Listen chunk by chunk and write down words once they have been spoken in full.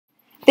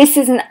This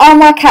is an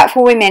arm workout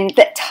for women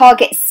that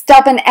targets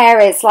stubborn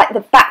areas like the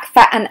back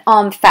fat and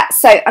arm fat.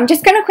 So I'm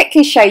just going to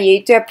quickly show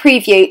you, do a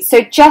preview. So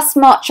just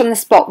march on the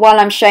spot while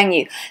I'm showing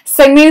you.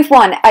 So move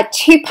 1 are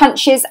 2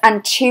 punches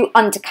and 2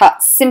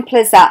 undercuts. Simple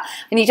as that.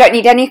 And you don't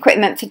need any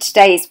equipment for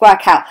today's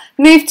workout.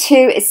 Move 2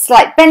 is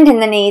slight bend in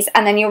the knees,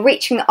 and then you're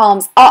reaching the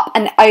arms up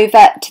and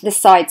over to the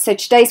side. So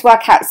today's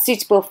workout is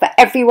suitable for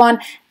everyone,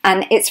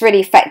 and it's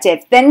really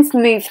effective. Then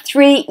move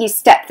 3, you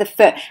step the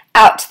foot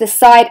out to the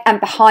side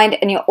and behind,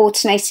 and you're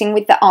alternating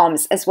with the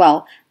arms as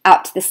well,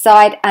 out to the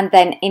side and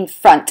then in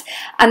front.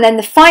 And then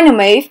the final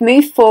move,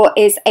 move 4,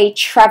 is a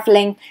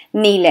travelling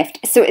knee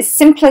lift. So it's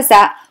simple as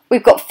that.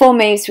 We've got 4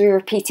 moves, we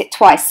repeat it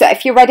twice. So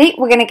if you're ready,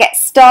 we're going to get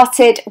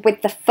started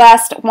with the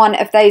first one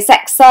of those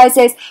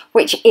exercises,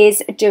 which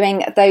is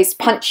doing those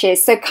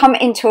punches. So come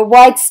into a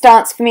wide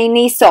stance for me,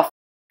 knees soft.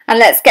 And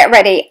let's get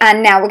ready.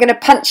 And now we're going to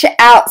punch it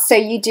out. So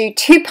you do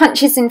 2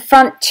 punches in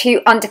front,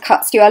 2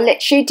 undercuts. You are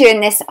literally doing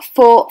this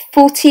for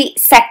 40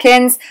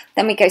 seconds.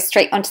 Then we go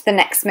straight on to the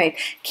next move.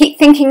 Keep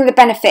thinking of the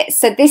benefits.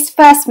 So this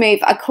first move,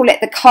 I call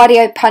it the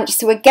cardio punch.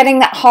 So we're getting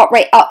that heart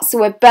rate up. So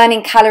we're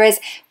burning calories,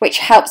 which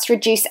helps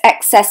reduce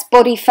excess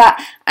body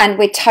fat, and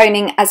we're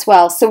toning as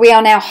well. So we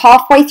are now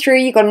halfway through.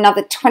 You've got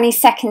another 20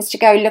 seconds to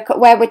go. Look at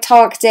where we're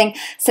targeting.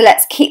 So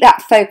let's keep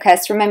that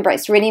focus. Remember,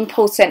 it's really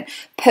important.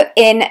 Put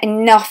in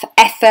enough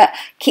effort.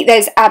 Keep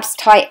those abs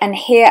tight. And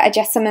here are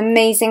just some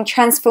amazing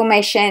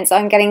transformations.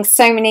 I'm getting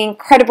so many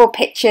incredible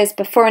pictures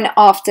before and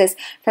afters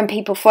from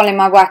people following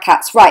my workouts.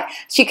 Right,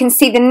 so you can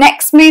see the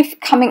next move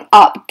coming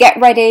up. Get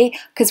ready,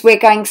 because we're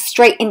going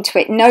straight into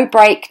it. No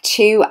break.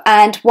 2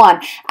 and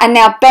 1. And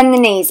now bend the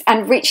knees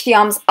and reach the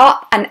arms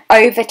up and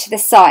over to the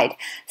side.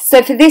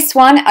 So for this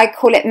one, I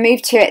call it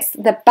move 2. It's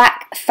the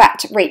back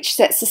fat reach.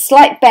 So it's a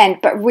slight bend,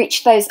 but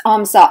reach those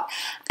arms up.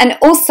 And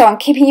also, I'm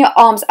keeping your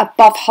arms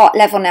above heart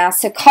level now.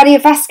 So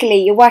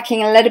cardiovascularly, you're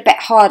working a little bit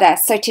harder.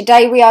 So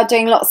today we are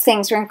doing lots of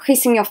things. We're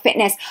increasing your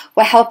fitness.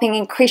 We're helping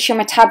increase your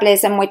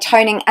metabolism. We're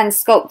toning and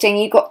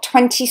sculpting. You've got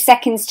 20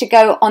 seconds to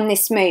go on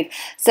this move.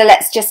 So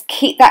let's just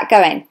keep that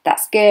going.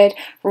 That's good.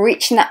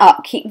 Reaching that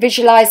up. Keep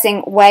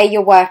visualizing where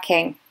you're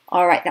working.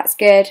 All right, that's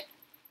good.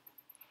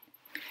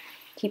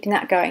 Keeping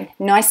that going.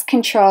 Nice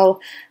control.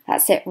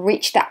 That's it.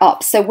 Reach that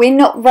up. So we're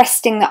not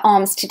resting the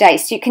arms today.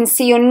 So you can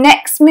see your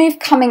next move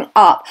coming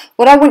up.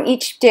 What I want you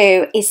to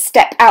do is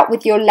step out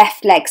with your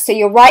left leg. So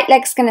your right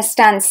leg's going to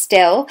stand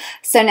still.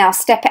 So now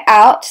step it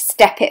out,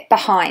 step it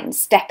behind,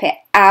 step it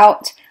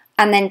out,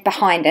 and then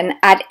behind, and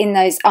add in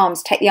those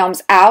arms. Take the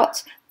arms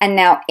out and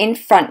now in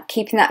front,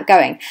 keeping that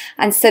going.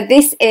 And so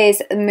this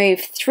is move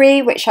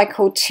 3, which I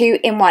call 2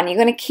 in 1. You're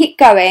going to keep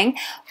going.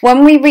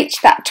 When we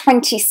reach that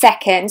 20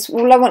 seconds,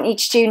 all I want you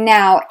to do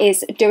now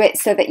is do it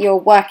so that you're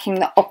working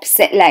the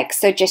opposite leg.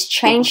 So just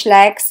change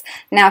legs.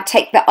 Now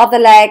take the other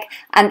leg,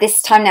 and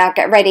this time now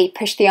get ready.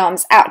 Push the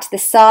arms out to the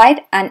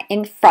side and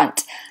in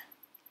front.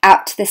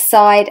 Out to the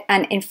side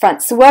and in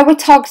front. So where we're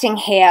targeting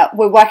here,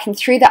 we're working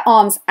through the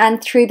arms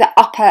and through the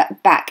upper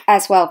back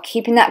as well,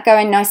 keeping that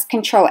going, nice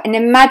control. And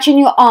imagine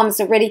your arms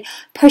are really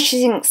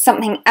pushing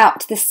something out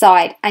to the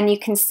side, and you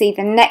can see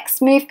the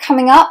next move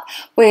coming up.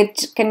 We're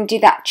going to do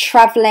that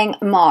traveling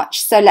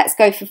march. So let's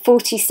go for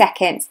 40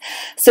 seconds.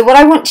 So what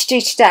I want to do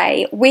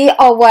today, we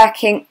are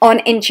working on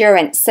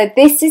endurance. So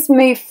this is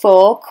move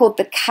 4, called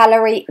the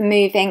calorie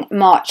moving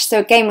march. So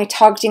again, we're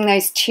targeting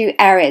those 2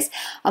 areas.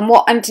 And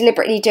what I'm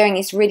deliberately doing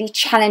is really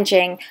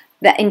challenging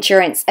the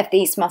endurance of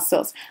these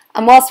muscles.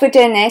 And whilst we're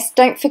doing this,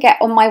 don't forget,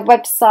 on my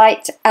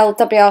website,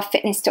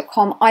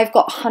 lwrfitness.com, I've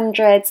got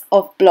hundreds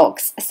of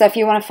blogs. So if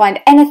you want to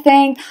find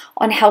anything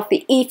on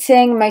healthy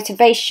eating,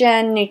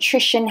 motivation,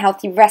 nutrition,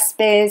 healthy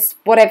recipes,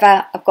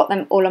 whatever, I've got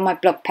them all on my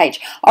blog page.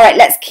 All right,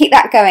 let's keep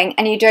that going.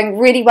 And you're doing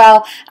really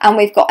well. And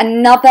we've got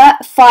another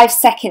 5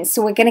 seconds.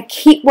 So we're going to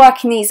keep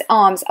working these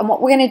arms. And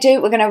what we're going to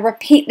do, we're going to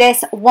repeat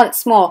this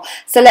once more.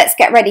 So let's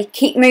get ready.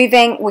 Keep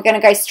moving. We're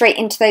going to go straight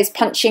into those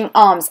punching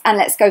arms. And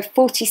let's go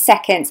 40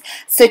 seconds.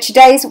 So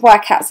today's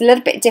workout's a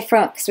little bit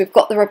different because we've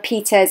got the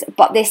repeaters,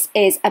 but this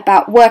is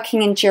about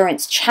working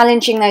endurance,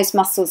 challenging those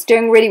muscles,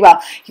 doing really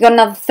well. You've got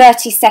another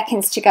 30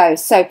 seconds to go.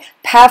 So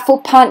powerful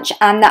punch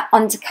and that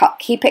undercut.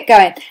 Keep it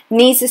going.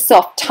 Knees are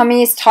soft,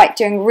 tummy is tight,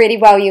 doing really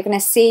well. You're going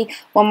to see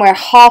when we're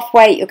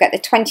halfway, you'll get the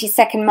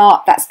 20-second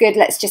mark. That's good.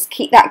 Let's just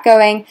keep that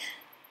going.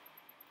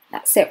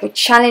 That's it. We're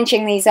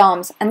challenging these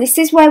arms. And this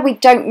is where we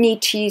don't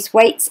need to use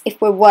weights if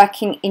we're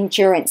working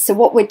endurance. So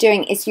what we're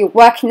doing is you're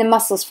working the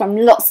muscles from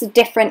lots of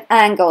different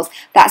angles.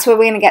 That's where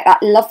we're going to get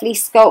that lovely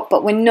sculpt,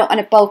 but we're not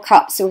going to bulk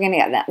up, so we're going to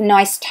get that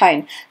nice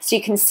tone. So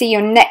you can see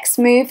your next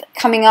move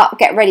coming up.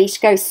 Get ready to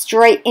go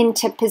straight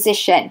into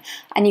position.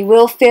 And you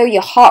will feel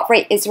your heart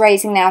rate is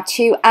raising now.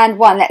 2 and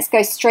 1. Let's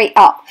go straight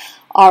up.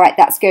 All right,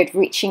 that's good.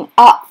 Reaching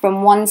up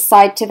from one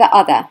side to the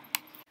other.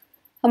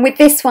 And with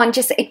this one,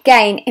 just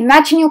again,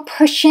 imagine you're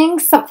pushing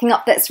something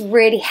up that's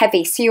really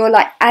heavy. So you're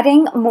like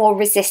adding more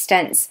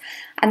resistance.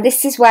 And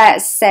this is where,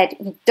 as I said,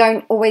 you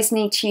don't always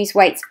need to use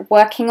weights.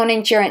 Working on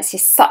endurance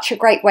is such a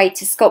great way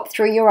to sculpt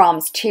through your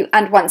arms. 2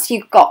 and 1. So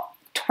you've got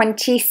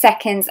 20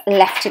 seconds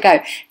left to go.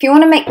 If you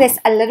want to make this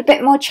a little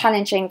bit more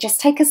challenging,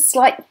 just take a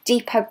slight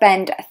deeper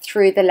bend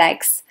through the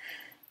legs.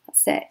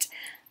 That's it.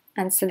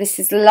 And so this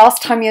is the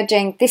last time you're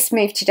doing this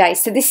move today.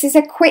 So this is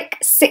a quick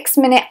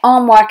 6-minute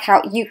arm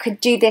workout. You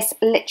could do this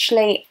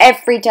literally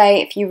every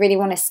day if you really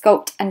want to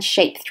sculpt and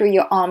shape through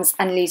your arms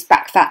and lose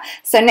back fat.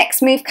 So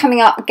next move coming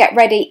up, get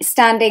ready,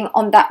 standing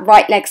on that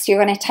right leg. So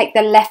you're going to take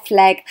the left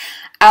leg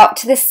out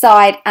to the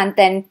side and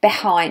then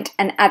behind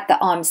and add the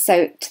arms.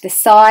 So to the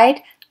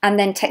side, and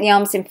then take the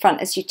arms in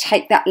front as you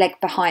take that leg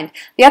behind.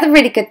 The other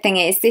really good thing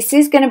is this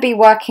is going to be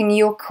working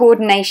your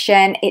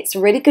coordination. It's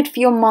really good for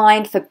your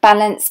mind, for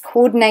balance,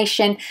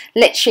 coordination,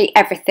 literally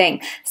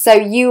everything. So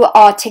you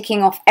are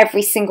ticking off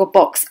every single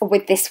box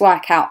with this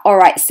workout. All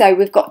right, so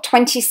we've got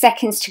 20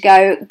 seconds to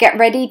go. Get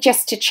ready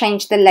just to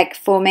change the leg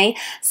for me.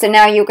 So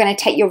now you're going to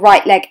take your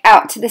right leg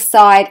out to the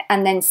side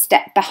and then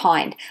step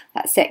behind.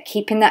 That's it,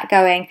 keeping that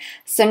going.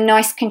 So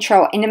nice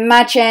control. And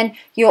imagine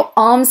your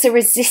arms are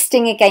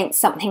resisting against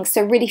something.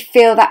 So really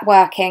feel that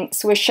working.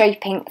 So we're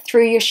shaping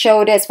through your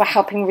shoulders. We're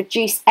helping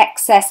reduce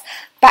excess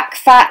back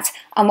fat,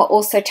 and we're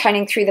also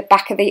toning through the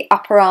back of the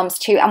upper arms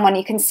too. And when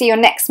you can see your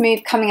next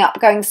move coming up,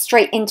 going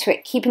straight into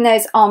it, keeping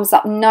those arms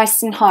up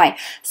nice and high.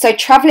 So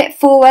travel it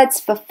forwards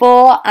for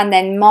 4 and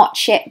then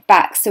march it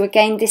back. So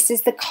again, this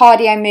is the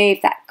cardio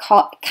move, that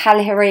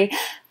calorie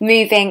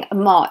moving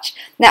march.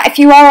 Now, if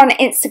you are on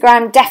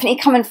Instagram, definitely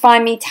come and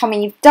find me. Tell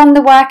me you've done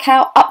the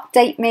workout,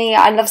 update me.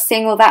 I love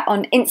seeing all that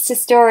on Insta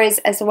stories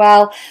as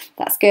well.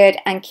 That's good,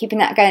 and keeping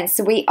that going.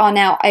 So we are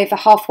now over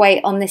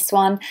halfway on this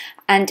one.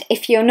 And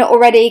if you're not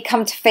already,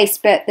 come to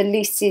Facebook, the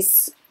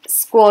Lucy's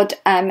Squad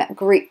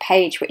group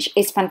page, which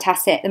is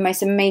fantastic, the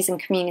most amazing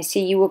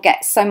community. You will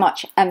get so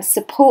much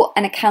support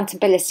and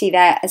accountability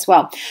there as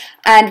well.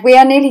 And we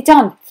are nearly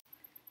done.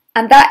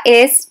 And that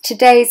is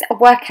today's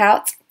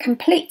workout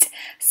complete.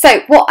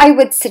 So what I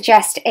would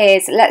suggest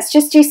is let's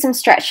just do some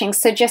stretching.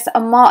 So just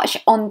a march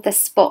on the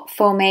spot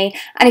for me.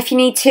 And if you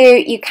need to,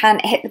 you can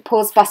hit the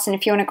pause button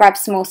if you want to grab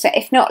some more. So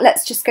if not,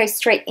 let's just go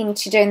straight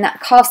into doing that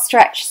calf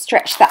stretch,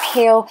 stretch that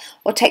heel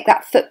or take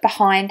that foot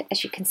behind.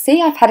 As you can see,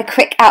 I've had a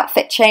quick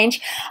outfit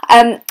change.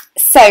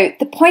 So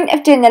the point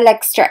of doing the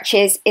leg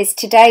stretches is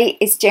today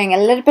is doing a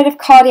little bit of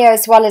cardio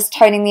as well as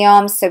toning the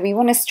arms. So we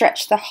want to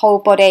stretch the whole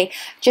body.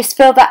 Just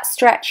feel that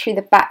stretch through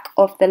the back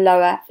of the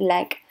lower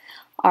leg.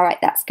 All right,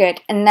 that's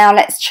good. And now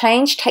let's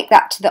change. Take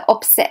that to the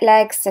opposite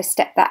leg. So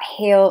step that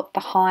heel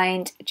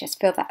behind. Just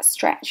feel that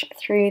stretch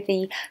through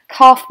the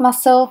calf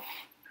muscle.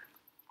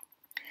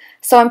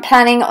 So I'm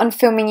planning on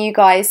filming you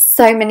guys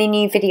so many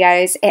new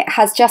videos. It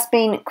has just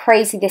been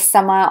crazy this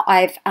summer.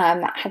 I've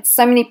had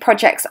so many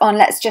projects on.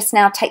 Let's just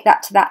now take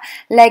that to that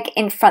leg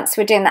in front.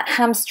 So we're doing that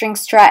hamstring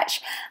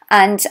stretch,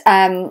 and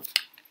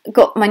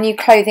got my new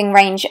clothing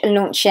range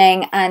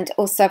launching, and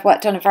also I've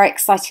worked on a very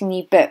exciting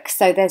new book.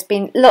 So there's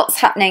been lots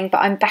happening,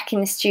 but I'm back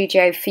in the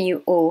studio for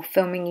you all,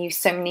 filming you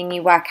so many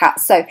new workouts.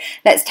 So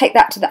let's take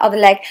that to the other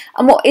leg.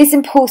 And what is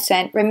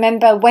important,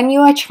 remember, when you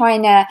are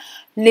trying to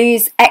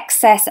lose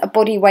excess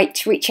body weight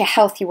to reach a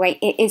healthy weight,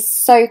 it is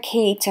so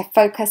key to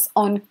focus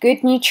on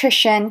good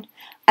nutrition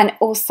and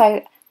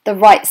also the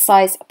right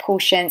size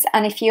portions.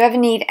 And if you ever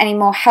need any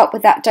more help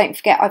with that, don't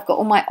forget I've got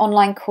all my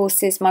online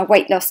courses, my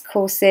weight loss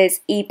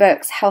courses,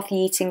 ebooks, healthy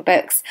eating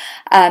books,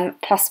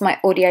 plus my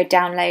audio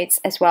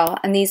downloads as well.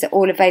 And these are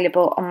all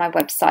available on my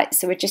website.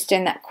 So we're just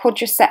doing that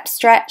quadricep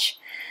stretch.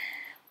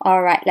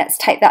 All right, let's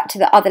take that to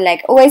the other leg.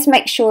 Always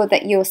make sure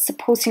that your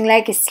supporting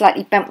leg is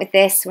slightly bent with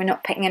this. We're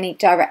not putting any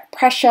direct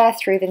pressure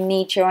through the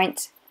knee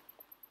joint.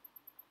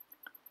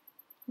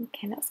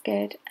 Okay, that's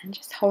good. And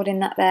just holding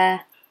that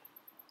there.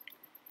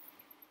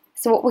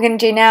 So what we're going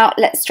to do now,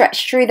 let's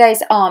stretch through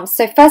those arms.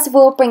 So first of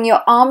all, bring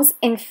your arms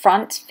in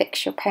front,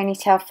 fix your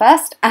ponytail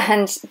first.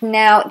 And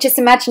now just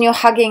imagine you're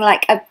hugging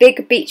like a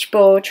big beach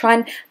ball. Try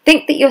and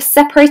think that you're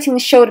separating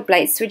the shoulder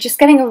blades. So we're just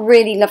getting a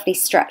really lovely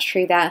stretch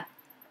through there.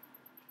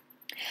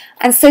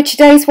 And so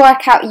today's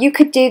workout, you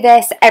could do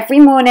this every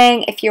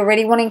morning if you're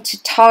really wanting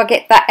to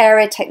target that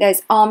area. Take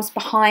those arms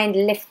behind,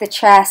 lift the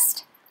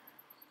chest.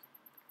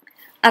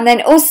 And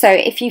then also,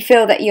 if you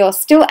feel that you're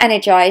still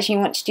energized, you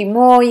want to do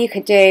more, you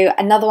could do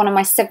another one of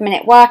my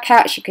 7-minute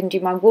workouts. You can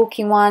do my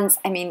walking ones.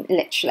 I mean,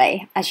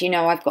 literally, as you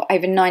know, I've got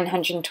over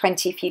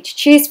 920 for you to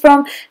choose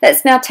from.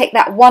 Let's now take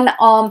that one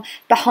arm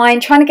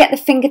behind, trying to get the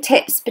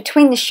fingertips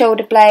between the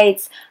shoulder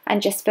blades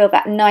and just feel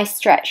that nice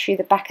stretch through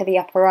the back of the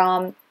upper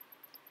arm.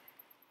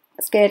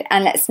 That's good.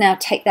 And let's now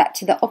take that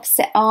to the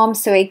opposite arm.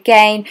 So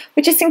again,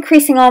 we're just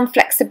increasing arm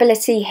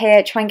flexibility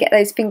here. Try and get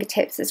those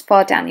fingertips as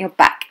far down your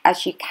back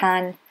as you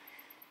can.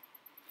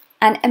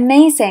 And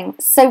amazing,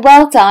 so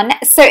well done.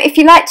 So if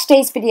you liked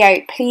today's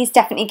video, please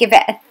definitely give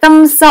it a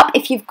thumbs up.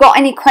 If you've got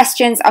any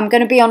questions, I'm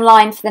going to be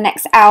online for the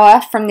next hour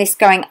from this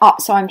going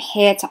up, so I'm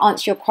here to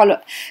answer your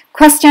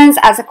questions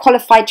as a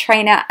qualified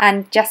trainer.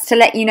 And just to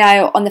let you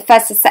know, on the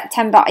 1st of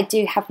September I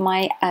do have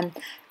my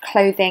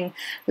clothing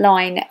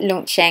line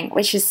launching,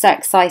 which is so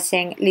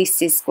exciting.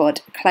 Lucy's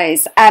Squad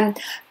clothes.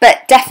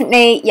 But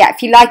definitely, yeah,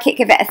 if you like it,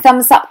 give it a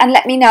thumbs up and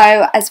let me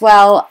know as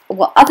well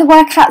what other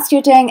workouts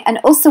you're doing and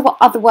also what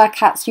other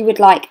workouts you would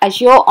like.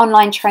 As your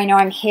online trainer,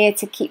 I'm here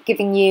to keep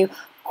giving you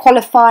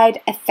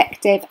qualified,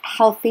 effective,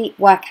 healthy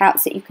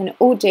workouts that you can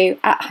all do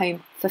at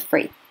home for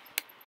free.